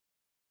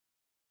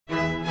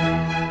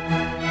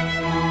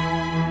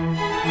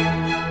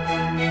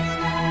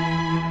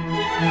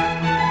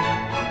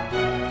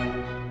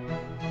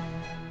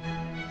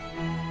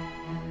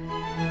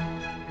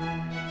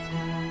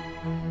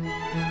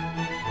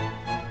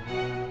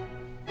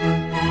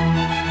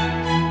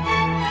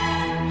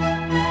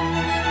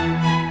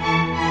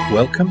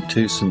Welcome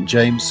to St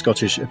James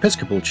Scottish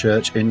Episcopal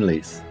Church in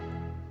Leith.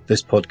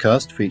 This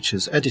podcast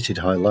features edited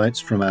highlights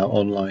from our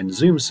online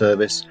Zoom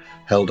service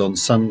held on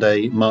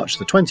Sunday, March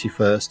the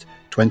 21st,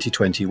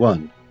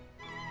 2021.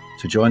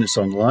 To join us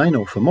online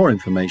or for more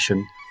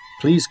information,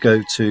 please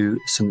go to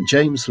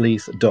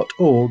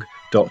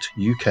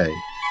stjamesleith.org.uk.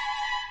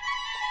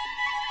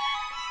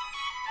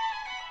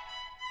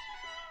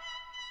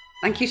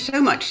 Thank you so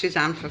much,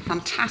 Suzanne, for a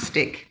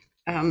fantastic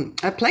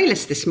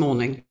playlist this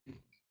morning,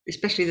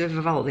 especially the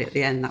Vivaldi at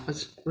the end. That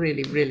was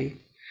really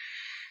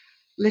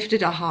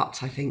lifted our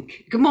hearts, I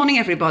think. Good morning,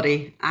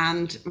 everybody,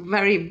 and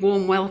very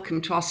warm welcome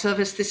to our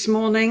service this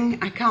morning.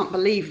 I can't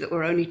believe that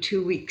we're only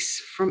 2 weeks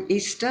from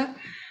Easter,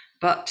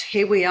 but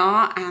here we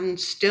are, and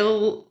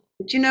still,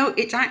 do you know,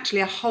 it's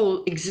actually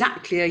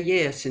exactly a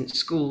year since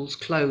schools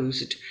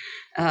closed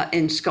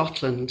in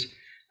Scotland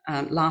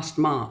last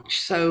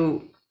March.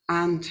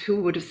 And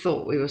who would have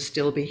thought we would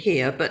still be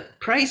here? But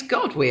praise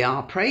God we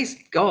are. Praise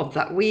God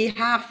that we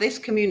have this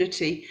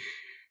community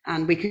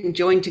and we can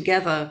join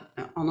together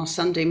on a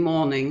Sunday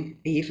morning,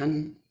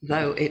 even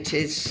though it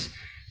is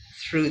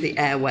through the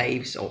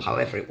airwaves or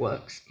however it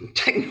works,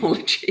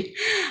 technology,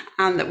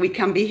 and that we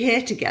can be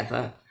here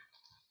together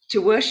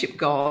to worship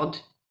God,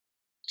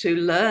 to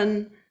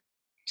learn,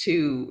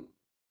 to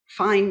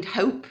find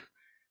hope,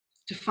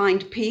 to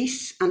find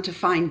peace and to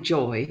find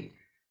joy,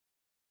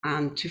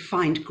 and to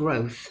find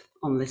growth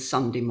on this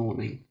Sunday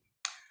morning.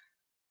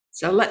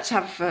 So let's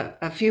have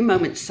a few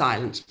moments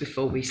silence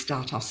before we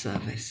start our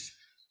service.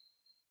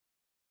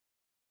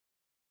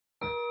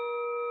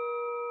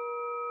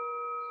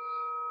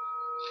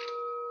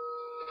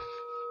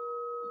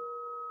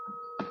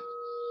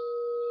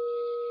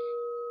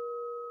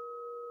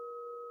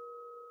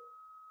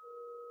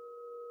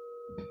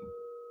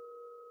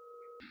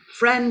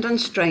 Friend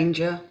and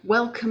stranger,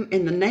 welcome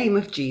in the name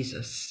of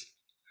Jesus.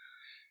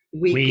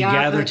 We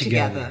gather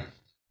together,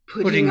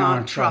 putting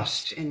our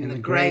trust in the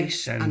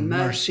grace and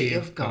mercy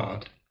of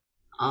God.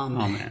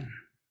 Amen.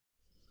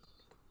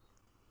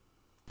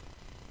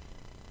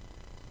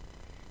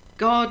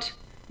 God,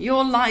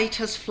 your light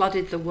has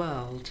flooded the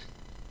world,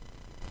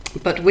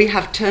 but we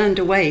have turned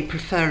away,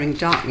 preferring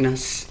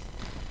darkness.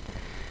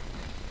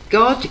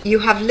 God,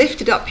 you have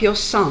lifted up your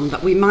Son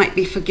that we might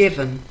be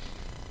forgiven,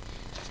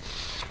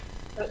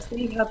 but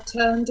we have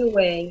turned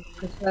away,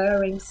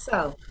 preferring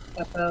self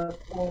above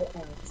all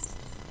else.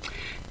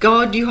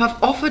 God, you have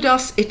offered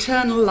us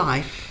eternal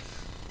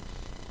life,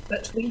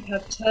 but we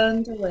have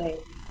turned away,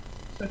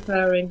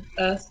 preferring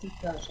earthly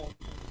pleasure.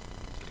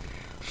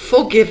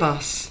 Forgive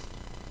us.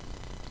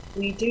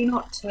 We do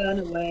not turn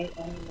away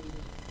any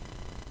longer.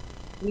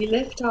 We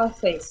lift our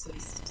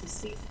faces to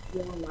see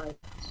your light.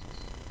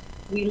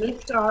 We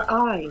lift our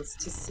eyes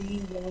to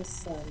see your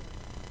Son.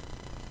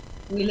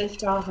 We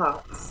lift our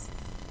hearts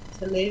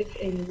to live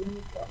in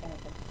you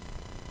forever.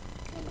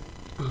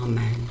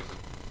 Amen.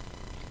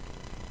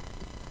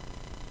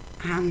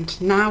 And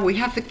now we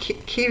have the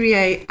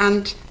Kyrie,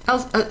 and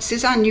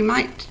Suzanne, you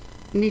might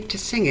need to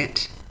sing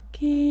it.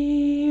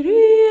 Kyrie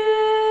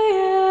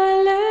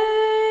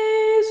eleison,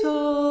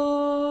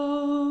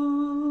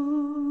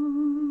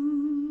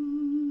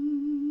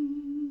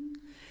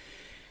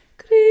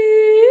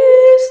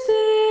 Christe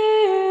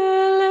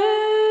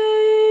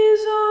eleison,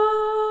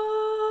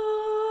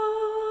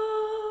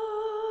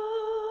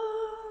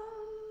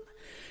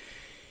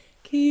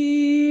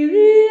 Kyrie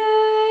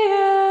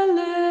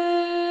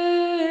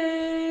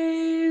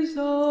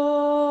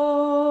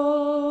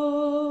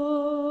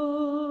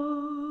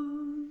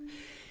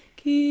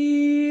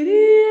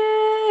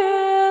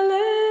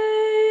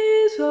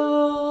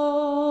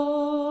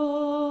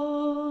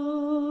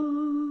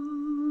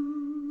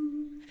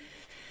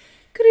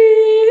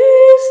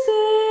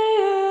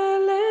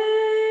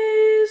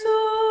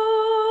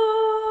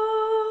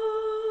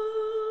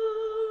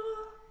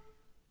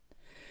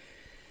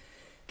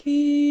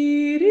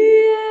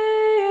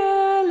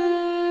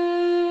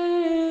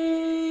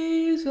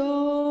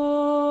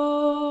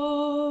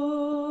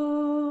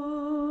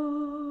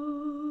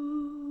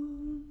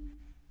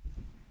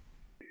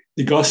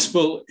The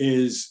Gospel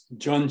is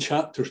John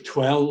chapter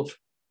 12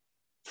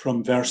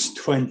 from verse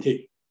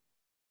 20.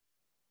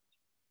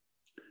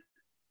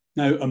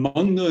 Now,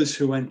 among those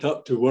who went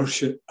up to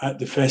worship at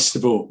the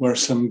festival were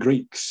some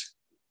Greeks.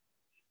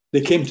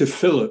 They came to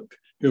Philip,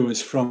 who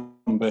was from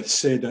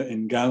Bethsaida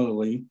in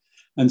Galilee,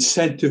 and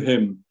said to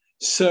him,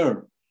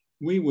 "Sir,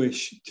 we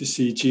wish to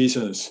see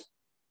Jesus."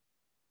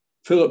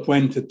 Philip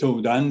went and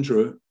told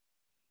Andrew.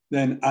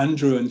 Then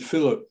Andrew and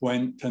Philip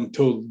went and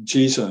told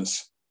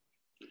Jesus.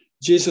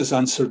 Jesus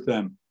answered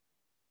them,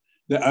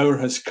 "The hour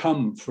has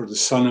come for the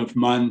Son of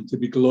Man to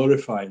be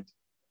glorified.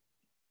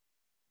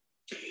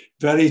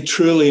 Very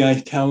truly I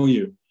tell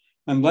you,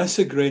 unless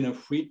a grain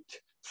of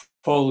wheat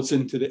falls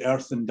into the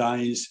earth and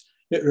dies,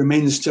 it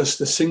remains just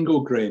a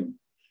single grain.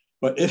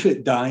 But if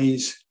it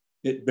dies,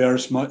 it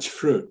bears much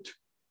fruit.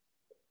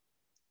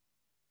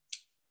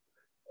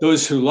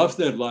 Those who love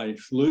their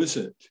life lose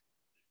it,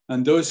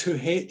 and those who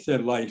hate their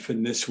life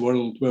in this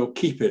world will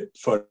keep it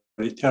for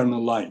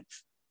eternal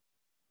life.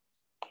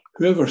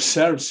 Whoever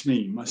serves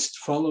me must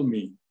follow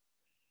me,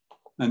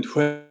 and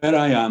where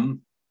I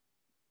am,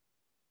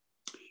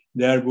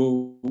 there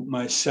will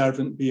my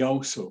servant be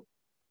also.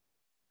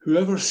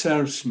 Whoever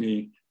serves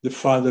me, the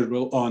Father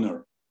will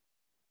honor.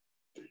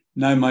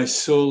 Now my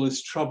soul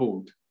is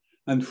troubled,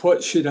 and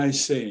what should I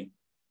say?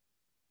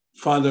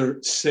 Father,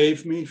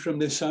 save me from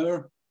this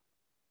hour?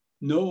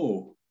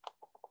 No,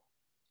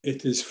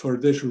 it is for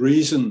this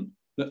reason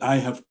that I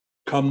have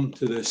come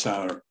to this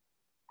hour.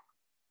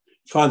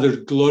 Father,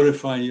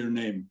 glorify your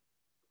name.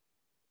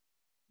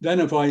 Then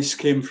a voice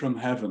came from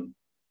heaven.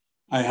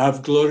 I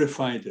have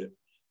glorified it,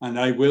 and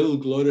I will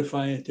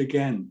glorify it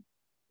again.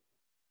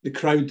 The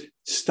crowd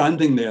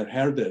standing there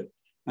heard it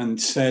and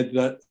said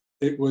that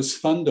it was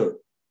thunder.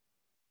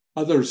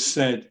 Others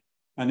said,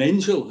 an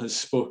angel has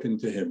spoken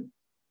to him.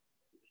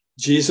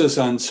 Jesus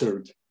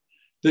answered,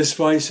 this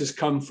voice has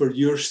come for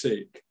your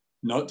sake,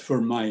 not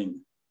for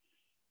mine.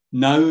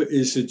 Now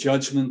is the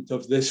judgment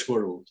of this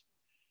world.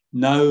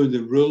 Now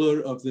the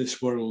ruler of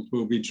this world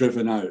will be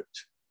driven out.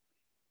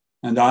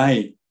 And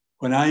I,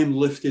 when I am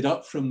lifted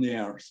up from the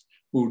earth,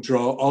 will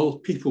draw all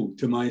people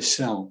to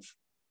myself.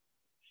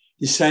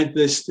 He said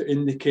this to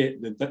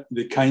indicate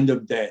the kind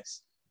of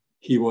death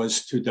he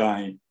was to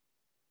die.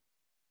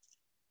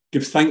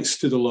 Give thanks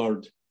to the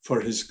Lord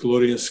for his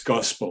glorious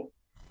gospel.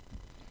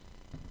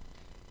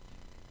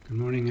 Good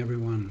morning,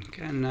 everyone.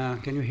 Can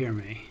you hear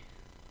me?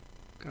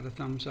 Got a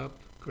thumbs up?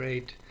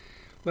 Great.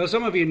 Well,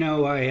 some of you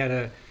know I had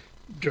a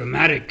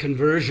dramatic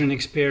conversion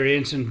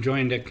experience and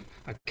joined a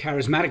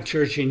charismatic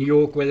church in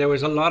York where there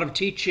was a lot of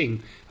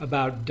teaching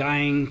about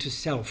dying to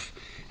self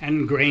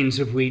and grains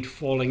of wheat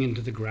falling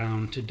into the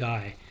ground to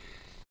die.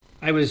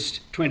 I was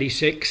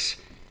 26.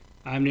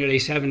 I'm nearly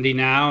 70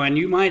 now, and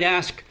you might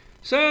ask,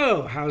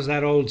 so how's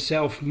that old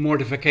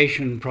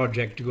self-mortification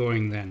project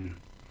going then?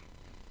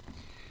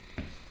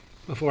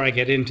 Before I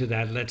get into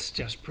that, let's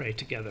just pray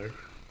together.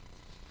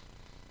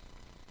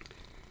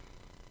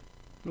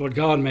 Lord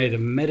God, may the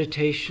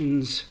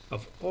meditations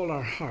of all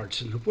our hearts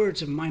and the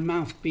words of my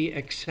mouth be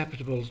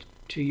acceptable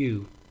to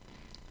you,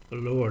 the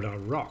Lord, our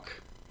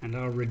rock and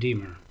our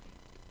Redeemer.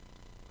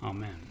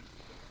 Amen.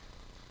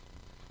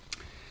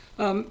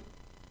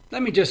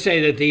 Let me just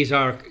say that these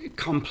are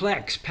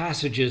complex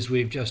passages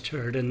we've just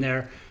heard, and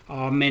there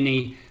are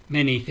many,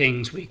 many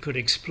things we could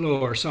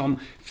explore. Psalm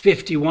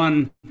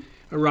 51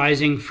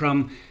 arising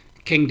from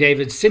King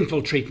David's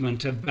sinful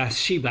treatment of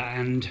Bathsheba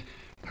and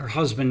her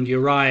husband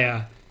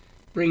Uriah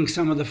brings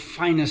some of the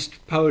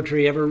finest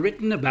poetry ever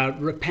written about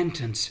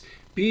repentance,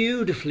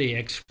 beautifully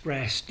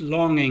expressed,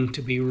 longing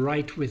to be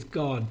right with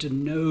God, to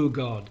know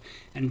God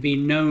and be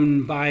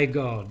known by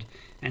God,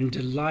 and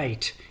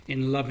delight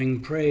in loving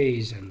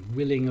praise and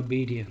willing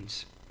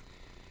obedience.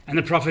 And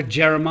the prophet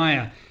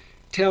Jeremiah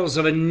tells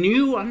of a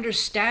new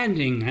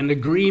understanding and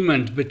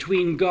agreement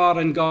between God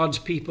and God's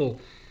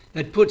people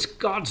that puts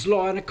God's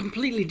law in a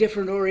completely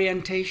different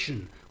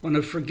orientation, one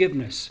of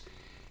forgiveness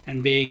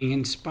and being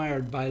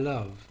inspired by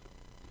love.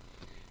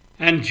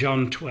 And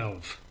John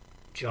 12.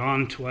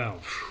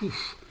 Whew.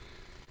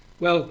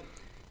 Well,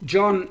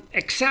 John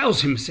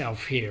excels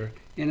himself here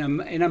in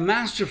a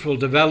masterful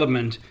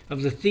development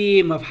of the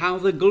theme of how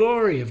the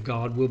glory of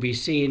God will be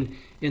seen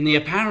in the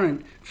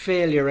apparent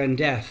failure and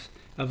death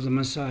of the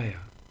Messiah.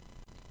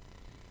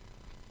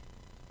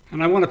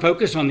 And I want to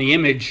focus on the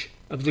image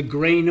of the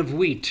grain of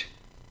wheat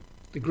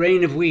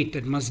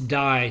that must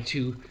die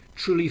to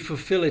truly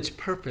fulfill its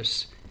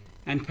purpose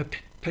and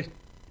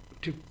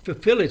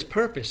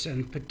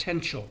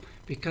potential,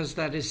 because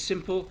that is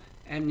simple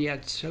and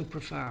yet so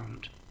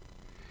profound.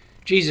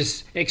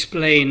 Jesus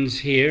explains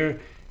here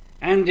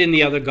and in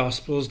the other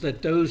Gospels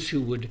that those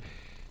who would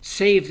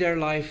save their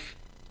life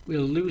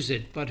will lose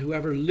it, but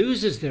whoever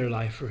loses their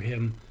life for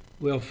him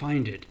will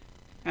find it.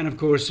 And of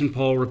course, St.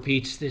 Paul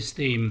repeats this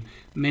theme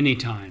many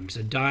times.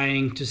 A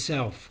dying to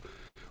self,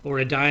 or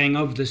a dying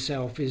of the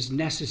self, is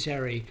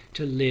necessary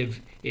to live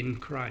in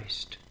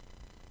Christ.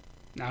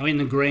 Now, in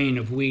the grain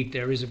of wheat,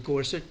 there is, of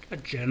course, a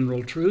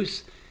general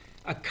truth.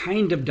 A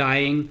kind of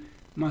dying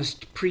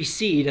must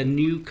precede a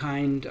new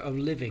kind of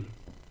living.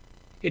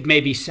 It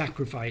may be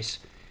sacrifice,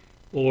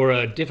 or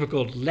a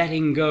difficult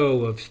letting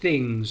go of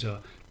things, or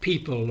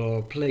people,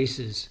 or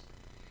places.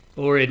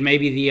 Or it may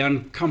be the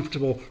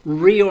uncomfortable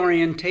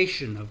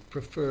reorientation of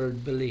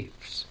preferred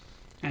beliefs.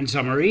 And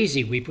some are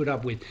easy. We put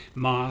up with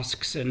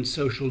masks and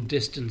social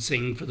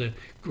distancing for the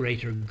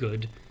greater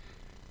good.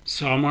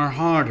 Some are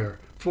harder,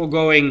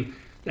 foregoing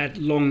that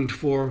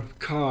longed-for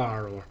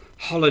car or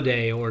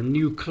holiday or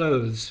new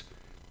clothes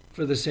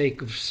for the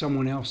sake of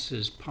someone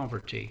else's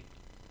poverty.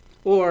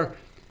 Or,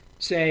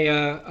 say,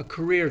 a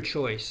career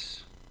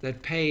choice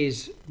that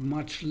pays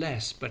much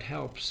less but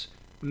helps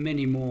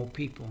many more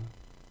people.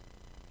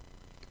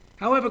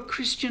 However,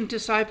 Christian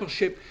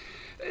discipleship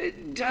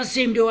does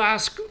seem to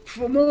ask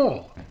for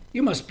more.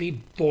 You must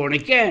be born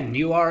again.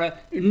 You are a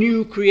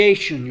new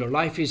creation. Your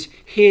life is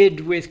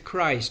hid with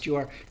Christ. You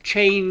are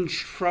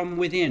changed from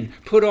within.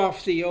 Put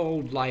off the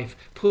old life,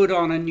 put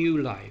on a new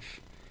life,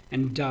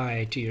 and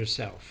die to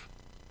yourself.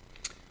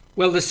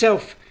 Well, the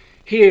self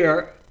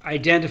here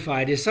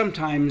identified is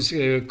sometimes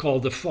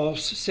called the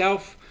false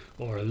self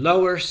or a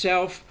lower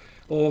self,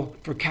 or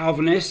for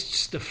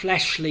Calvinists, the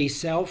fleshly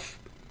self.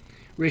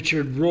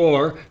 Richard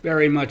Rohr,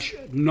 very much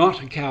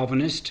not a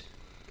Calvinist,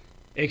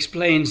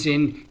 explains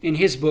in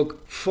his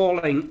book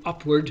Falling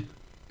Upward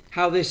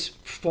how this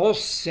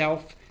false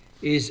self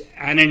is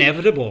an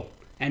inevitable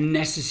and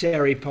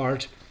necessary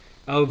part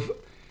of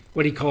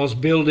what he calls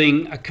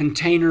building a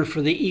container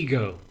for the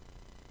ego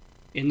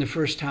in the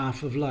first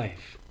half of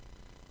life.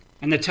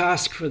 And the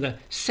task for the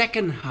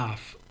second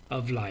half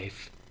of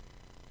life,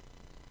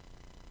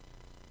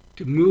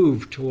 to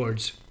move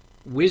towards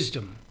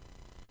wisdom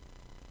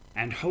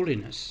and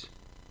holiness,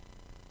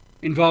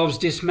 involves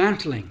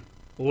dismantling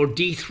or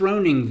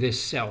dethroning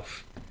this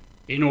self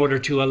in order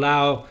to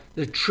allow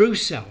the true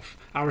self,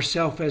 our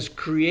self as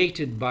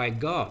created by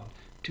God,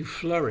 to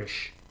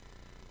flourish.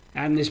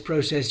 And this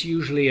process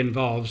usually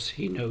involves,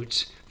 he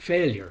notes,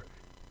 failure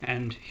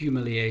and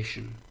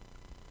humiliation.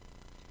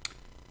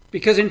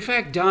 Because in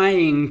fact,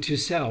 dying to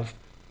self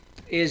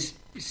is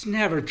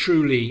never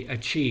truly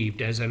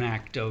achieved as an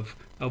act of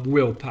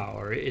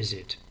willpower, is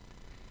it?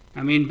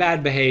 I mean,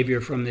 bad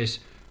behavior from this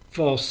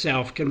false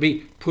self can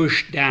be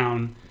pushed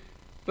down,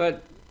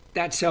 but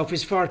that self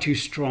is far too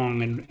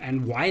strong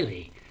and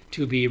wily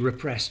to be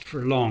repressed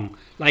for long,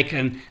 like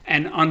an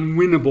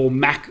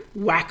unwinnable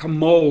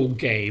whack-a-mole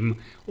game,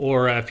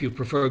 or if you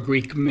prefer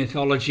Greek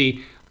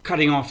mythology,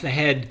 cutting off the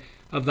head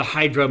of the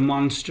Hydra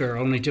monster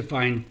only to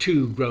find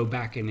two grow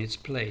back in its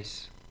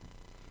place.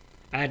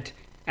 At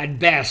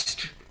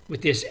best,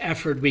 with this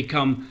effort, we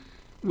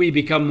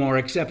become more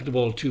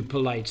acceptable to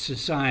polite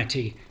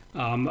society,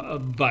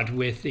 but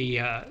with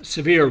the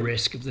severe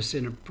risk of the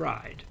sin of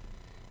pride.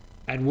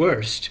 At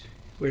worst,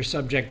 we're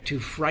subject to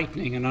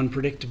frightening and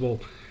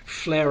unpredictable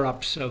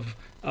flare-ups of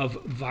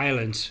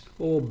violence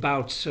or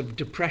bouts of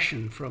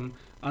depression from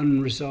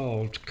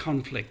unresolved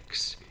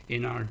conflicts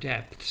in our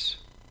depths.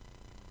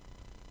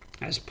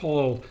 As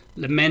Paul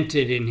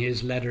lamented in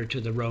his letter to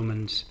the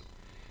Romans,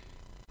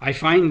 I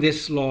find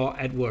this law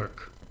at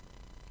work.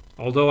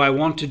 Although I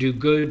want to do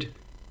good,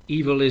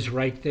 evil is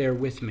right there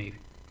with me.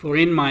 For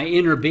in my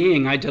inner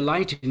being I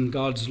delight in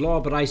God's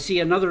law, but I see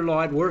another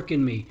law at work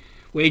in me,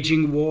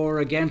 waging war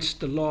against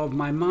the law of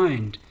my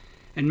mind,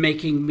 and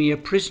making me a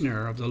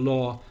prisoner of the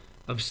law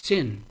of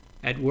sin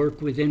at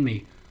work within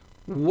me.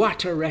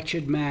 What a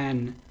wretched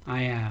man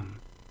I am!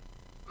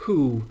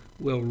 Who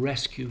will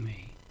rescue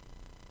me?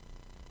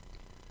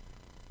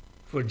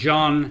 For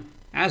John,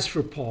 as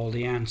for Paul,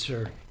 the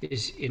answer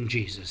is in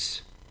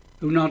Jesus,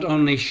 who not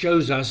only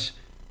shows us,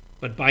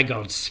 but by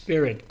God's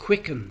Spirit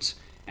quickens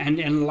and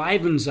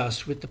enlivens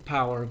us with the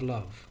power of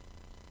love.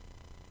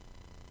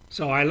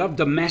 So I love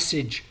the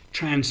Message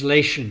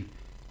translation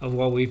of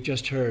what we've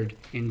just heard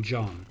in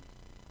John.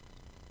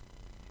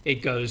 It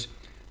goes,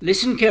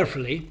 listen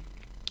carefully.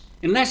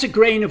 Unless a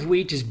grain of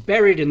wheat is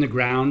buried in the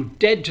ground,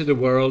 dead to the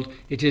world,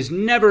 it is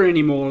never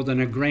any more than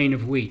a grain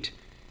of wheat.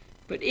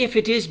 But if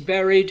it is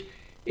buried,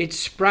 it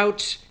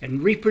sprouts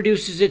and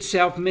reproduces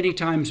itself many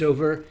times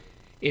over.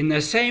 In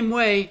the same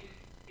way,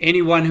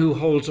 anyone who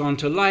holds on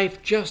to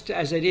life just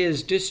as it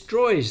is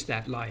destroys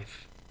that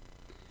life.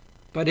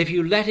 But if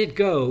you let it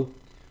go,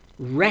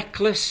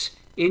 reckless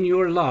in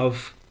your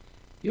love,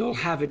 you'll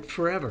have it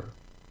forever,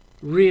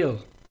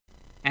 real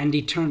and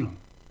eternal.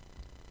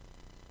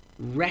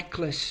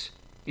 Reckless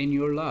in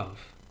your love.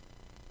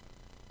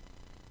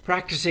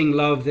 Practicing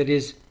love that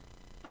is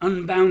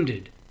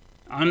unbounded,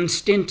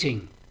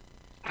 unstinting,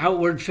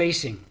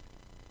 outward-facing.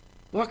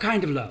 What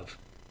kind of love?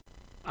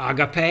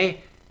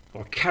 Agape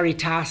or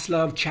caritas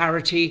love,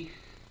 charity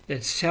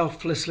that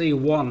selflessly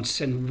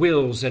wants and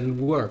wills and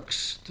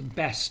works the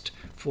best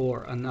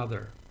for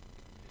another.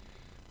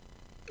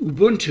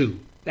 Ubuntu,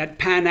 that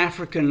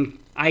Pan-African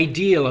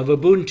ideal of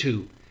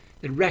Ubuntu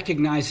that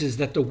recognizes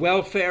that the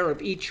welfare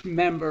of each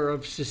member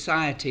of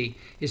society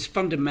is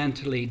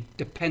fundamentally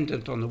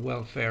dependent on the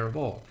welfare of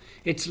all.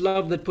 It's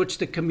love that puts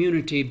the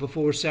community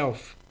before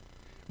self,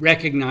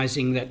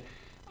 recognizing that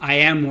I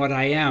am what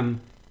I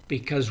am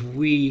because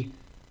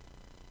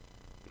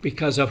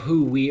of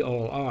who we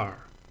all are.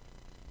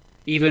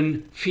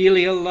 Even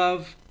filial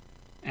love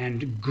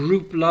and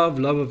group love,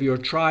 love of your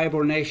tribe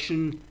or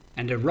nation,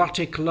 and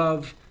erotic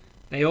love,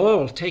 they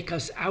all take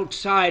us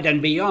outside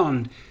and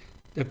beyond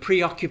the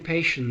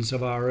preoccupations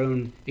of our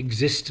own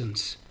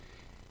existence,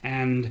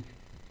 and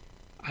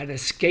I'd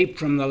escape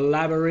from the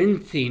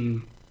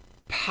labyrinthine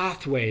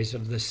pathways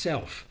of the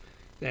self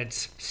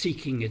that's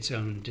seeking its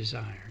own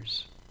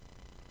desires.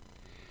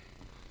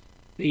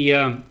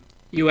 The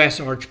U.S.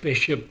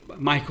 Archbishop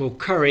Michael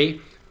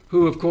Curry,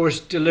 who of course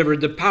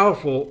delivered the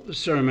powerful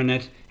sermon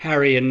at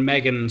Harry and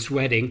Meghan's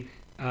wedding,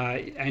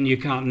 and you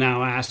can't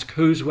now ask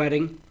whose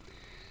wedding.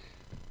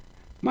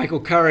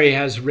 Michael Curry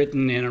has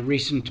written in a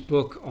recent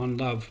book on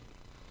love,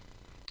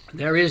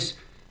 there is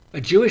a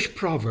Jewish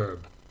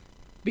proverb,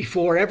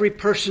 before every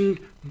person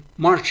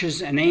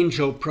marches an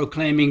angel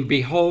proclaiming,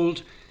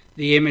 behold,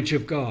 the image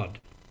of God.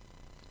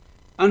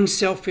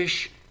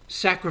 Unselfish,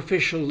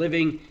 sacrificial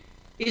living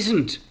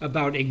isn't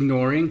about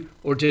ignoring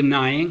or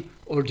denying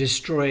or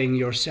destroying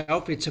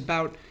yourself. It's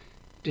about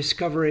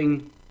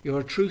discovering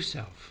your true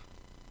self,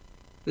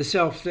 the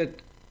self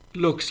that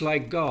looks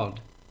like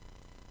God,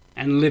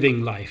 and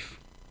living life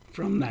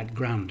from that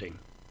grounding.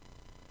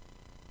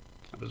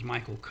 That was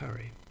Michael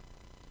Curry.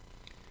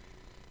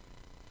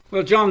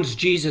 Well, John's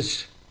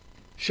Jesus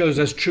shows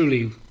us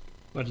truly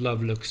what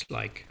love looks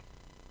like.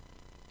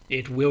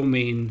 It will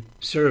mean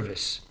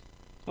service,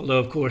 although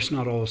of course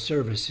not all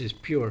service is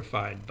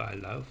purified by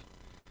love.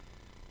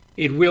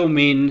 It will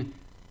mean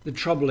the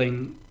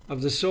troubling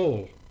of the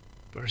soul,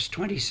 verse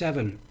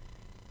 27,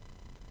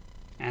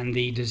 and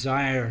the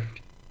desire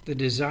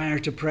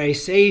to pray,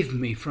 save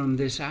me from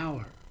this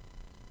hour.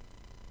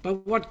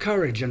 But what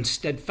courage and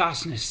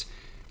steadfastness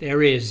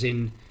there is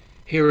in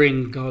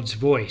hearing God's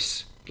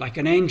voice, like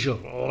an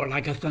angel or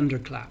like a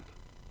thunderclap.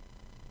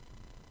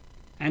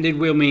 And it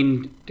will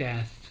mean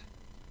death.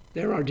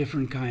 There are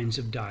different kinds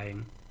of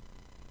dying.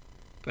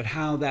 But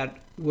how that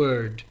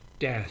word,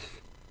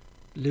 death,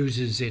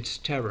 loses its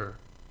terror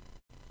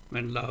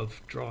when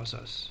love draws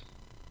us.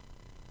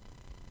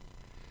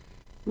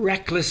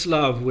 Reckless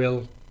love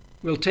will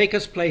take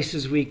us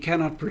places we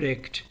cannot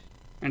predict,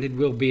 and it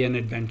will be an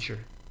adventure.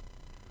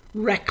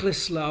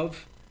 Reckless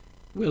love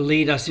will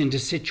lead us into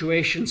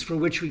situations for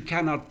which we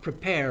cannot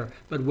prepare,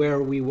 but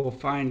where we will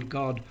find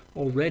God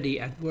already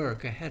at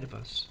work ahead of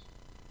us.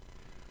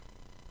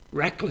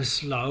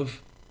 Reckless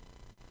love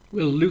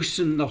will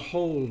loosen the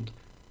hold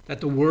that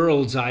the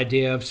world's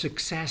idea of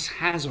success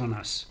has on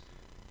us,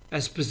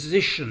 as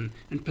position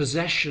and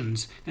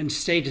possessions and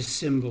status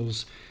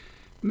symbols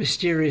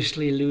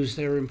mysteriously lose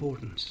their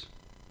importance.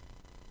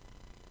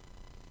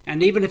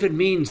 And even if it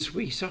means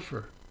we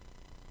suffer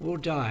or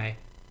die,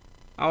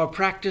 our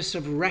practice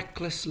of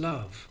reckless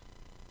love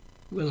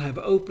will have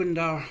opened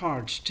our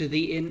hearts to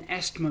the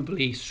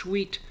inestimably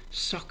sweet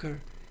succor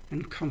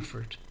and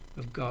comfort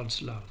of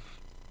God's love.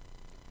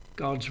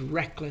 God's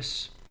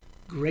reckless,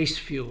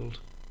 grace-fueled,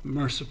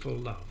 merciful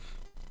love.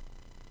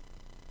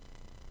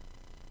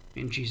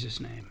 In Jesus'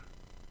 name,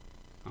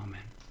 amen.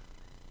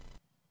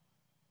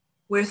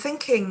 We're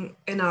thinking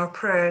in our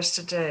prayers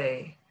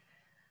today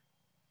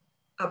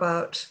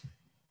about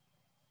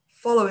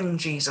following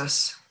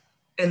Jesus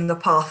in the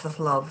path of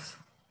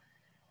love.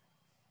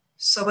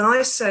 So when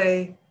I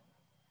say,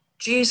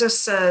 Jesus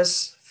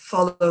says,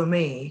 follow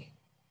me,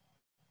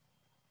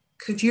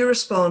 could you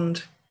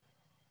respond,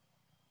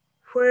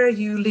 where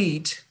you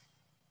lead,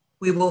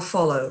 we will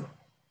follow.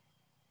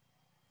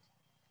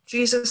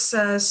 Jesus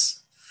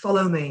says,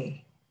 follow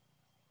me.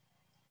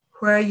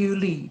 Where you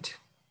lead,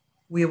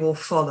 we will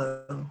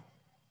follow.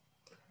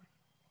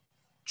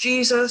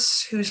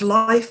 Jesus, whose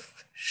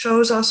life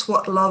shows us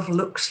what love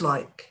looks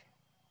like,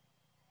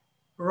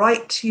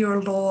 write your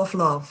law of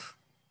love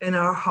in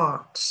our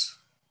hearts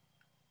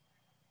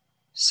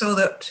so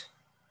that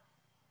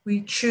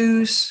we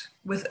choose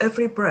with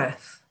every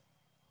breath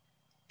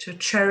to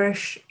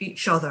cherish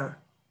each other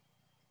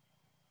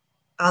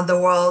and the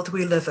world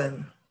we live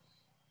in.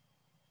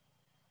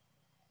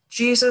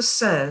 Jesus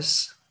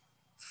says,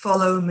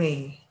 follow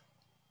me.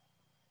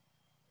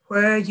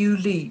 Where you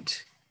lead,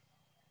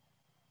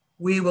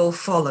 we will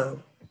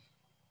follow.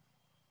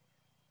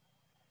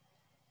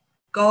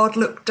 God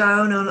looked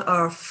down on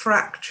our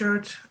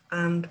fractured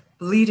and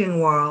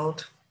bleeding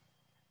world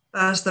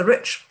as the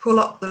rich pull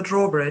up the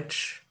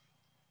drawbridge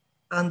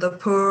and the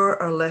poor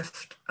are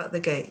left at the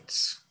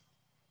gates.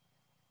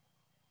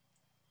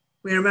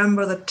 We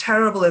remember the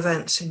terrible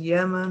events in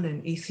Yemen,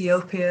 in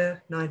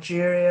Ethiopia,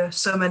 Nigeria,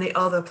 so many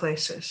other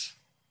places.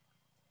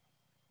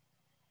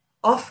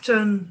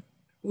 Often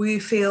we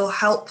feel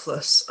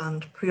helpless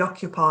and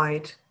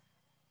preoccupied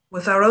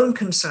with our own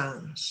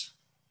concerns.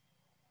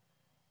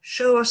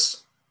 Show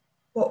us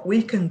what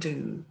we can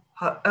do,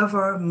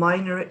 however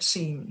minor it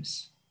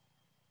seems,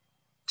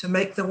 to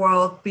make the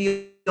world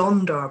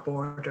beyond our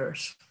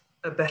borders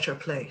a better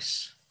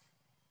place.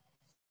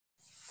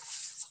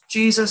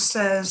 Jesus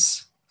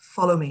says,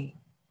 follow me.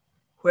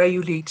 Where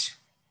you lead,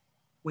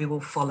 we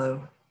will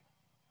follow.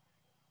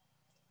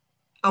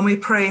 And we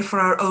pray for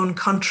our own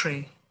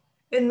country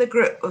in the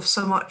grip of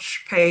so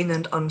much pain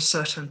and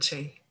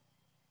uncertainty.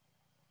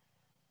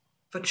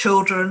 For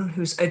children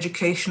whose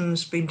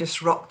education's been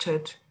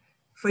disrupted,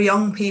 for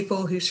young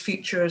people whose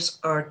futures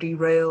are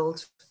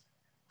derailed,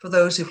 for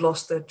those who've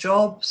lost their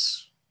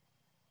jobs,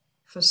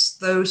 for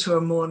those who are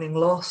mourning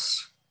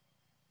loss,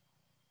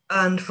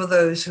 and for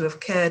those who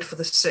have cared for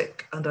the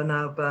sick and are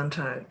now burnt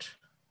out.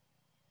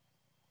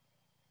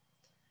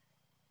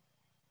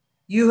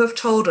 You have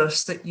told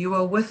us that you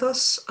are with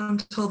us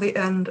until the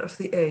end of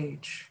the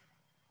age.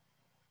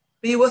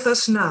 Be with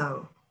us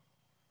now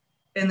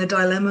in the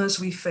dilemmas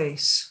we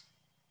face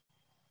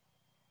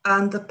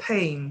and the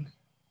pain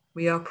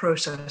we are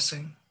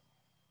processing.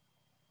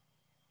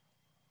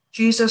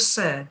 Jesus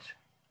said,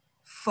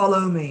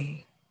 follow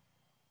me.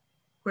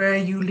 Where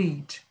you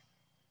lead,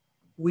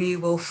 we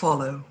will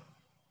follow.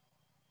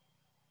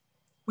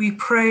 We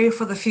pray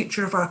for the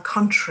future of our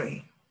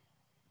country,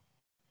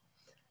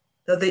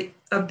 that the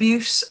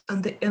abuse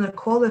and the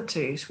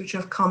inequalities which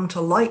have come to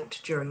light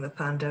during the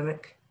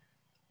pandemic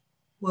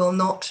will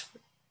not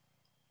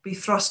be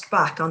thrust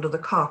back under the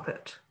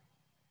carpet,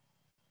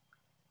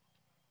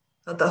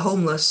 that the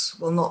homeless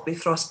will not be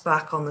thrust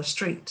back on the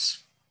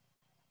streets.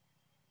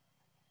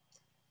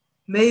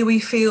 May we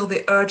feel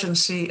the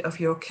urgency of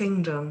your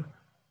kingdom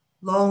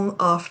long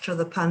after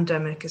the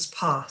pandemic is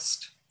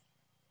past.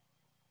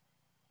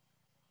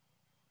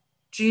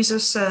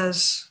 Jesus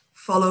says,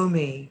 "Follow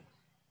me.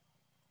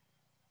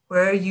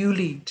 Where you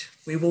lead,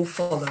 we will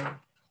follow."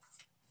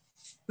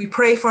 We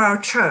pray for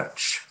our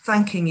church,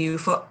 thanking you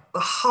for the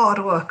hard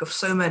work of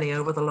so many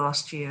over the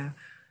last year,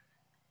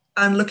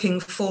 and looking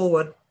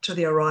forward to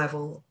the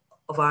arrival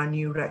of our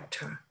new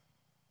rector.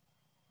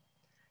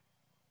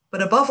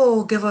 But above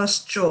all, give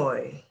us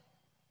joy.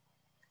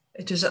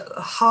 It is at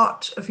the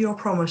heart of your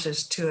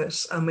promises to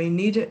us, and we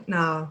need it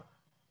now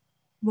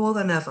more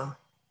than ever.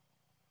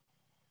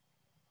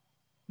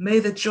 May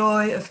the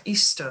joy of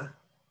Easter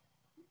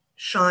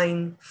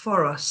shine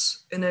for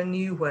us in a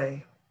new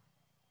way.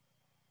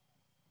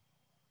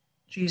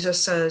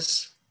 Jesus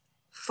says,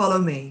 "Follow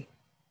me.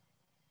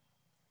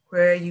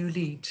 Where you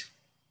lead,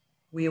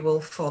 we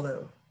will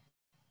follow."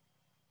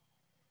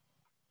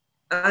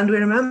 And we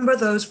remember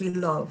those we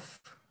love,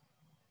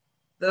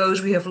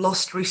 those we have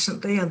lost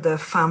recently and their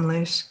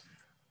families,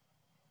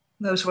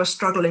 those who are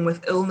struggling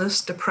with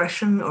illness,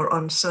 depression, or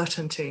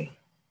uncertainty,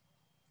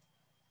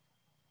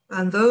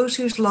 and those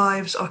whose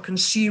lives are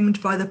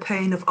consumed by the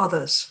pain of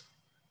others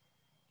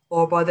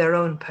or by their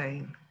own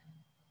pain.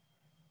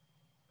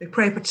 We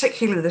pray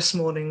particularly this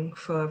morning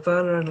for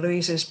Werner and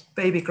Louise's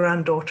baby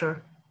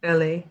granddaughter,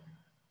 Ellie,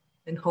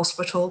 in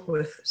hospital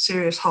with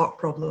serious heart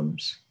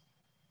problems.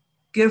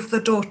 Give the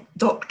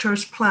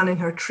doctors planning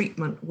her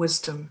treatment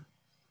wisdom,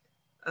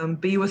 and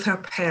be with her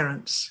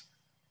parents,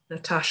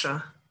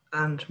 Natasha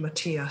and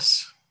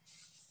Matthias.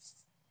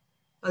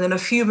 And in a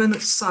few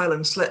minutes'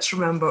 silence, let's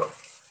remember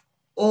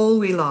all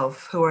we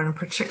love who are in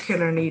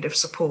particular need of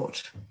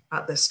support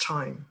at this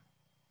time.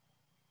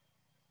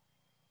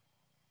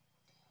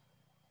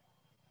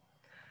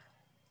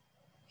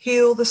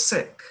 Heal the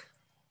sick,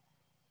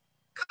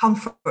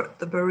 comfort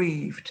the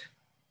bereaved,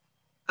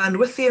 and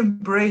with the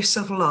embrace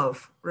of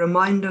love,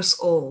 remind us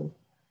all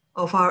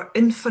of our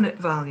infinite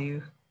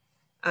value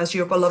as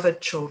your beloved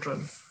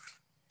children.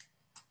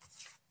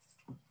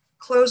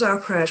 Close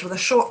our prayers with a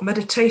short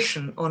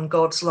meditation on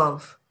God's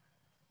love,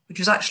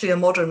 which is actually a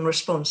modern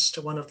response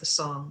to one of the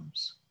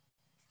Psalms.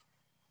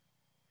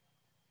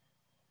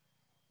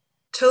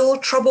 Till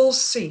troubles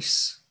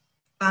cease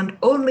and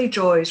only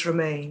joys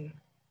remain,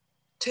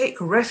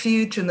 take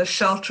refuge in the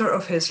shelter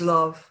of his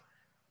love,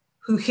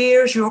 who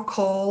hears your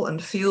call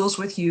and feels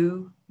with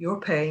you your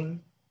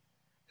pain,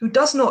 who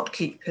does not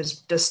keep his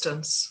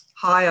distance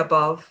high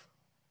above,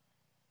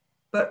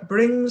 but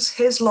brings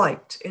his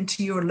light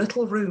into your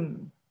little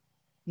room,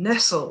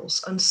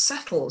 nestles and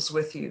settles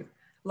with you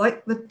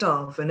like the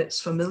dove in its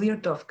familiar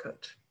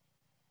dovecote.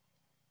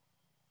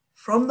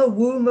 From the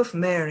womb of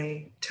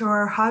Mary to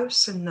our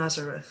house in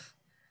Nazareth,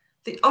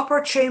 the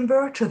upper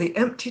chamber to the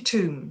empty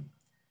tomb,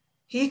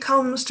 he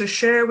comes to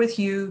share with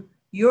you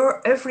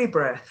your every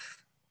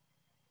breath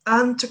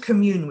and to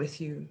commune with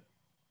you.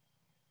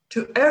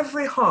 To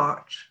every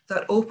heart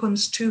that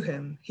opens to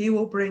him, he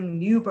will bring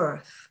new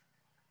birth.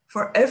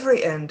 For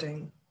every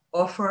ending,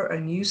 offer a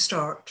new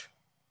start.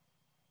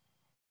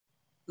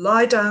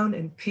 Lie down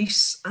in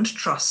peace and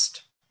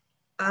trust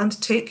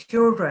and take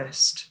your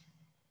rest,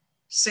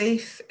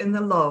 safe in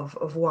the love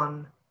of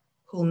one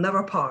who'll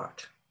never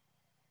part.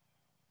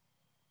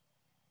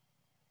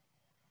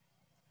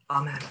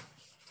 Amen.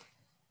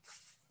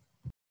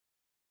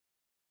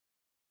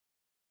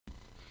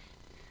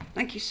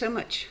 Thank you so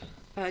much,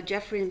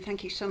 Jeffrey, and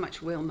thank you so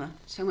much, Wilma.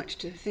 So much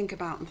to think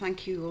about, and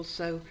thank you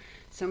also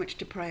so much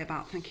to pray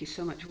about. Thank you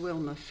so much,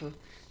 Wilma, for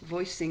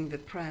voicing the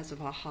prayers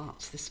of our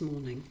hearts this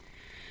morning.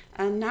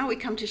 And now we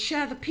come to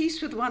share the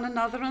peace with one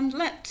another, and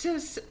let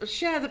us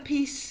share the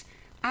peace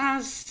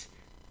as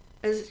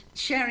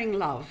sharing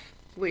love.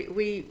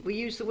 We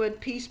use the word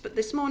peace, but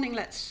this morning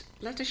let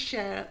us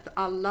share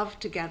our love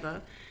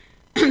together.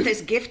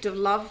 This gift of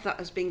love that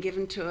has been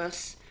given to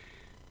us,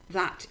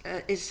 that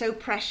is so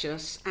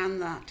precious,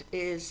 and that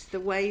is the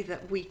way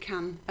that we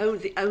can,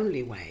 the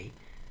only way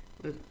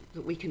that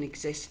we can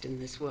exist in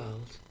this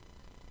world.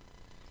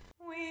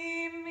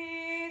 We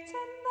meet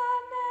in the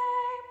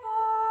name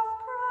of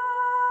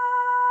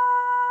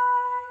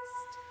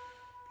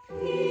Christ.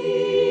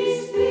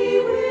 Peace be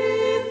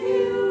with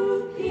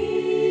you,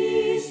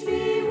 peace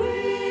be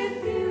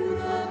with you,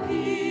 the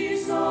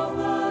peace of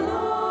the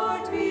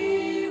Lord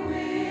be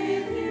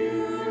with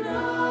you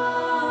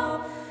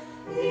now.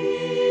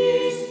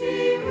 Peace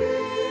be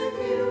with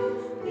you,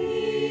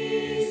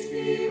 peace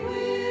be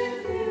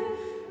with you,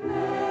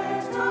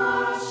 let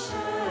us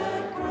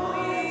shed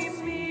Christ.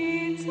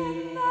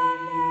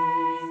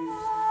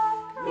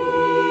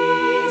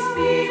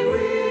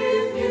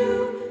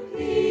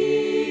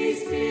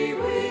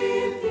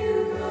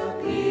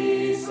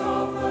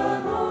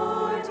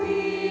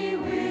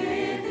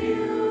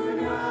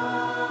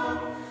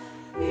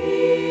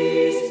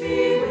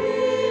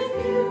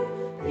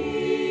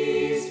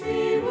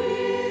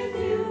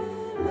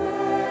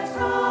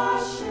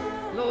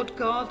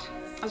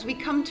 as we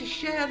come to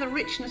share the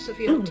richness of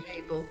your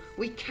table,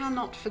 we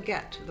cannot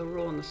forget the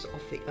rawness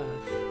of the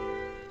earth.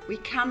 We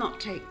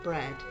cannot take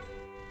bread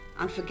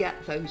and forget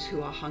those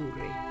who are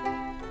hungry.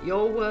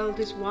 Your world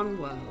is one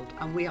world,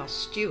 and we are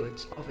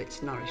stewards of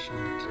its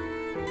nourishment.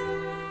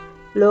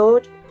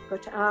 Lord,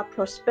 put our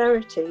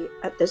prosperity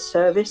at the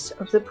service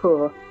of the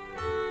poor.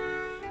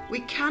 We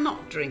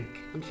cannot drink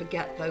and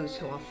forget those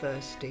who are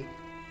thirsty,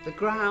 the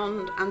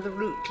ground and the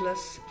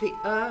rootless, the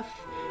earth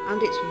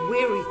and its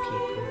weary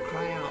people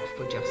cry out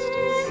for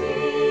justice.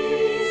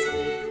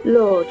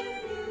 Lord,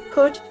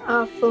 put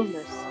our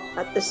fullness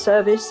at the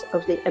service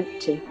of the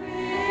empty.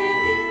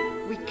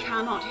 We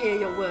cannot hear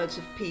your words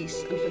of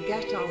peace and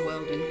forget our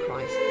world in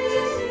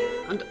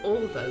crisis, and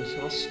all those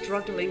who are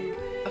struggling,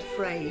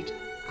 afraid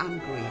and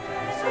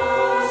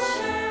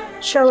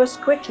grieving. Show us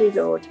quickly,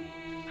 Lord,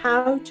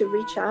 how to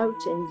reach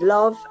out in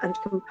love and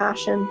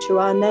compassion to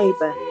our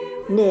neighbour,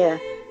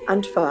 near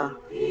and far.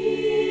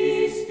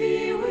 Peace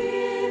be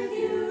with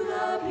you,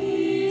 the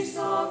peace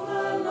of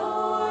the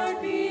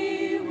Lord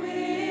be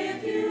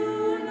with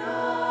you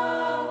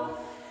now.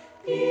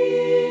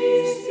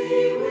 Peace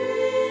be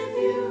with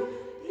you,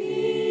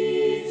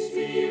 peace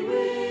be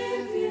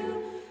with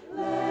you.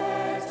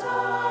 Let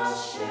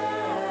us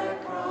share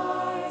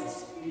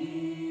Christ's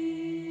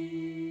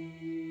peace.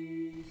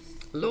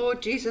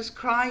 Lord Jesus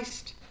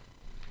Christ,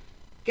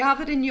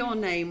 gathered in your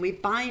name, we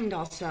bind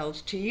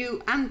ourselves to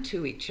you and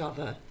to each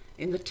other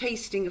in the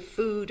tasting of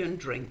food and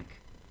drink,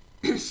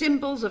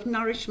 symbols of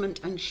nourishment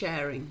and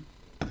sharing.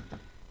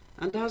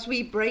 And as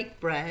we break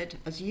bread,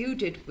 as you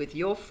did with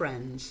your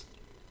friends,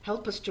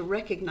 help us to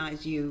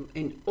recognize you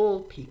in all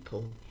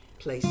people,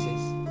 places,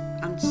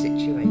 and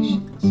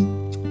situations.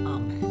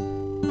 Amen.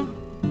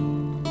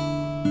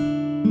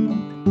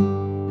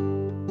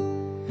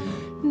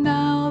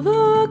 Now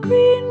the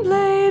green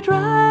blade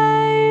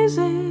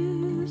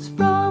rises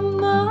from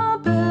the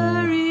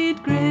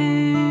buried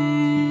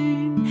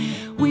grain,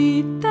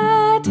 wheat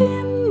that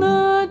in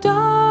the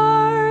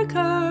dark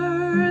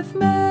earth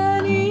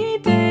many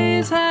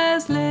days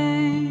has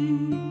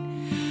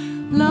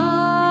lain.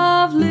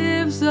 Love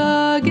lives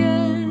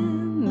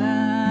again,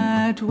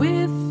 that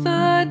with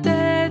the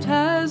dead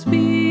has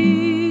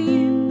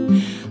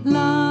been.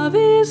 Love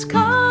is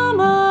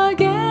come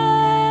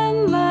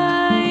again,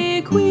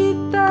 like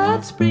wheat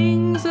that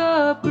springs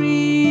up green.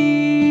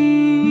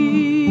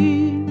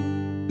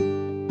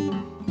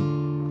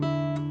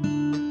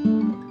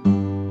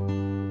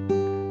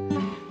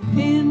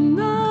 In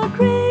the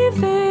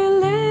grave they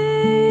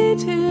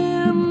laid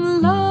him,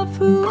 love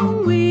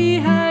whom we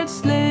had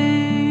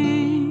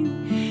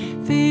slain,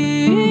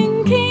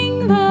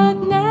 thinking that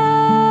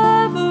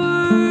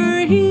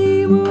never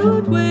he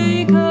would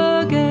wake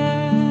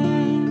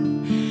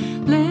again.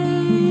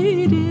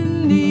 Laid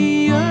in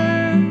the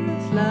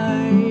earth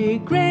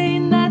like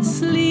grain that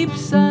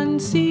sleeps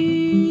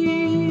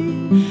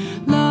unseen.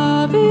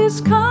 Love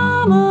is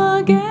come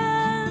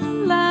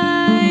again,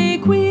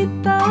 like wheat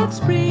that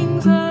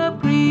springs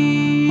up green.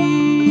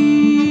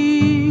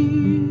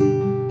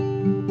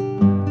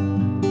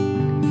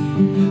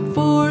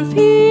 Forth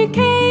he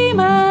came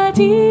at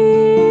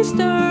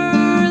Easter,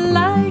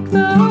 like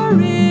the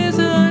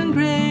risen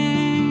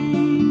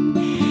grain.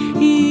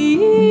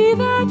 He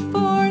that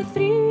for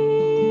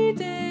 3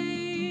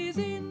 days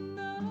in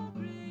the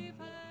grave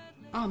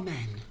had lain.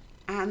 Amen.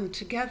 And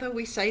together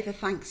we say the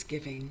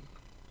thanksgiving.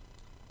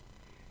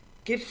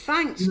 Give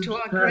thanks to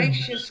our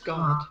gracious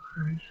God,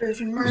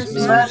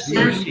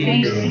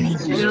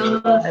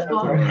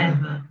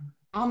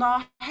 on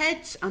our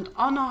heads and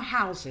on our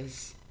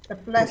houses, The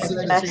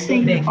blessing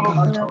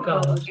of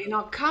God. in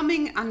our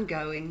coming and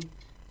going,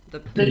 the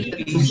The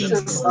peace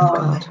peace of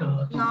God.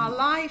 in our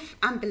life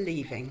and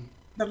believing,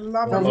 The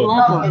love The of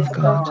love of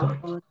God.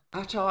 God.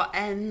 at our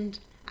end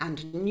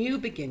and new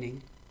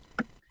beginning.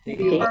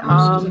 The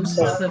arms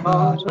of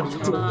God.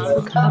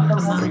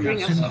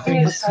 Bring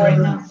us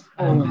home.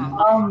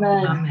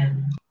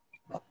 Amen.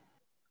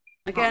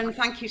 Again,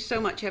 thank you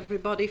so much,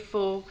 everybody,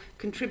 for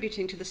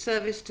contributing to the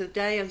service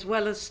today, as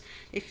well as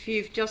if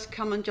you've just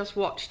come and just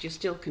watched, you're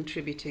still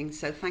contributing.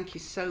 So thank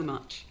you so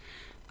much.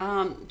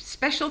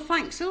 Special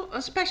thanks,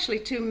 especially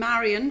to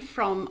Marion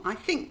from, I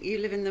think you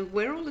live in the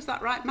Wirral, is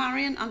that right,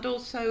 Marion? And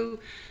also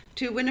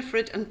to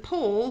Winifred and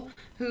Paul,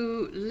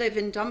 who live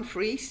in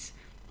Dumfries,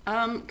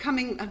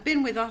 have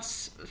been with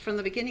us from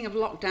the beginning of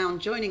lockdown,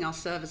 joining our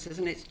services,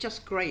 and it's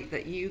just great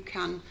that you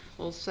can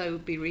also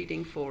be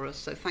reading for us.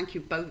 So thank you,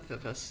 both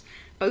of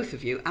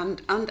you,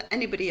 and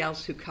anybody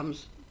else who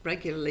comes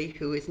regularly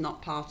who is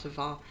not part of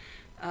our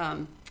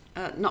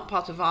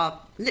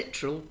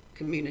literal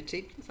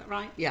community. Is that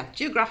right? Yeah,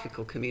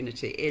 geographical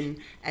community in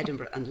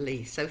Edinburgh and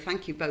Leith. So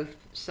thank you both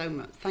so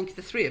much. Thank you,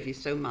 the three of you,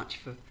 so much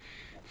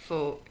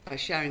for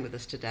sharing with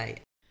us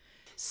today.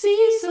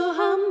 Siso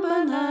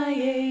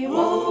hambanaye,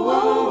 wo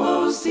wo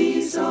wo,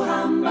 siso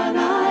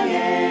hambanaye,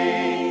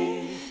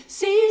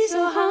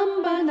 siso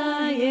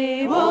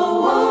hambanaye,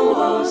 wo wo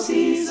wo,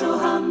 siso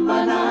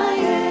hambanaye.